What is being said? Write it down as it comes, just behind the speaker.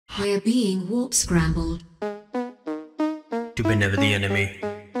We're being warp scrambled. To be never the enemy.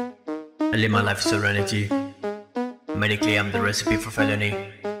 I live my life with serenity. Medically, I'm the recipe for felony.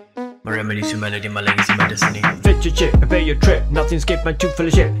 My remedy to melody, my legacy, my destiny. Fit your chip, pay your trip. Nothing escape my too full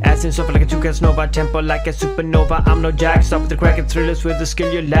of shit. Ass in suffer like a two casanova, tempo like a supernova. I'm no jack, stop with the crack and thrillers with the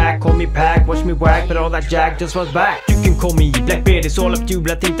skill you lack. Call me pack, watch me whack, but all that jack just was back. You can call me Blackbeard, it's all up to you,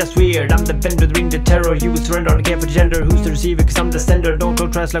 but I think that's weird. I'm the vendor, the ring, the terror. You will surrender, I don't care for the gender. Who's the receiver? Cause I'm the sender. Don't go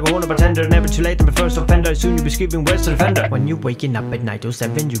trans like a horn bartender. Never too late, I'm the first offender. Soon you'll be screaming words to the defender. When you're waking up at night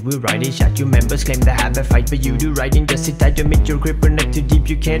 07, you will ride it. Shot your members, claim they have a fight, but you do riding. Just sit tight, you make your grip neck too deep.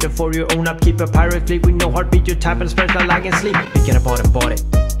 You can't afford your own upkeep. A pirate fleet with no heartbeat, your type and spread like lag and sleep. Picking apart and bought it,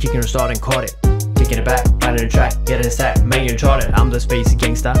 kicking or starting, caught it. Taking it back, finding a track, getting a sack, making charted. I'm the space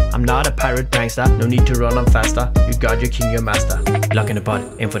gangster, I'm not a pirate prankster. No need to run, I'm faster. You got your king, your master. Lock in the pot,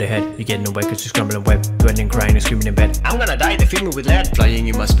 aim for the head. You getting away cause you're scrambling web. Dwelling, crying and screaming in bed. I'm gonna die, they fill me with lead. Flying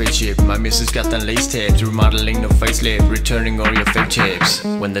in my spaceship, my missus got them lace tapes. Remodeling no facelift, returning all your fake chips.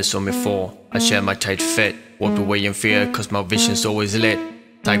 When they saw me fall, I shared my tight fit. Walked away in fear cause my vision's always lit.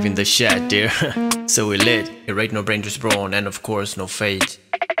 Type in the chat, dear. So we lit. Here ain't no brain just brawn, and of course no fate.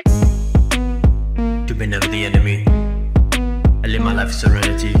 To be never the enemy. I live my life with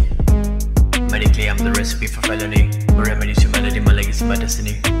serenity. Medically, I'm the recipe for felony. My remedy to melody, my legacy, my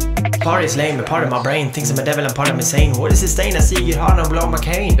destiny. Party's lame, a part of my brain thinks I'm a devil and part of me insane. What is this stain? I see you get hard and blow my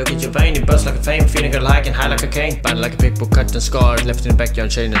cane. Look at your vein, it bursts like a flame. Feeling good like and high like a cane. Bad like a pickbook, cut and scarred. Left in the backyard,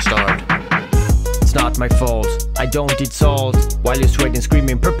 chain and starred. It's not my fault, I don't eat salt. While you're sweating,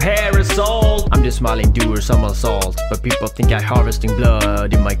 screaming, prepare assault. I'm just smiling, doer some assault. But people think I harvesting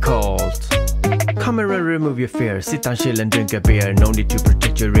blood in my cult. Come here and remove your fear. Sit down, chill and drink a beer. No need to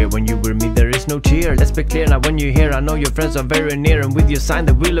protect your rear. When you with me there is no tear. Let's be clear now when you're here. I know your friends are very near. And with your sign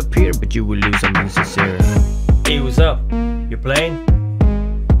they will appear. But you will lose something sincere. Hey, what's up? You playing?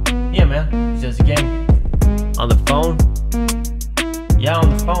 Yeah man, it's just a game. On the phone? Yeah, on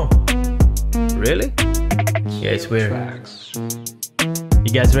the phone. Really? Yeah, it's weird.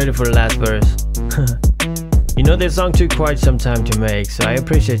 You guys ready for the last verse? You know this song took quite some time to make, so I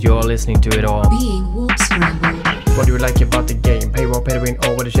appreciate you all listening to it all. Being warp scrambled. What do you like about the game? Pay well, pay to win,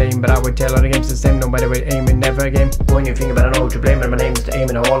 all what a shame. But I would tell all the games the same, no matter what aiming, never a game. Point your finger, but I know what to blame, and my name is the aim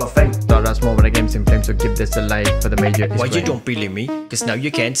in the Hall of Fame. Thought I was more, but the game's in flames, so give this a like for the major. Why you don't believe me? Cause now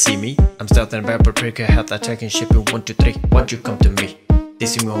you can't see me. I'm stealth and rapper, pricker, health attacking, shipping 1, 2, 3. Why'd you come to me?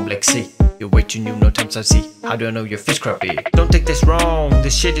 This is me home like sea. You're way too new, no times I see. How do I know your fish crappy? Don't take this wrong,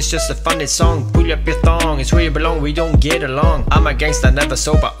 this shit is just a funny song. Pull up your thong, it's where you belong, we don't get along. I'm a gangster, never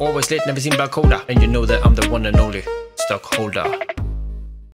sober, always lit, never seen black coda. And you know that I'm the one and only stockholder.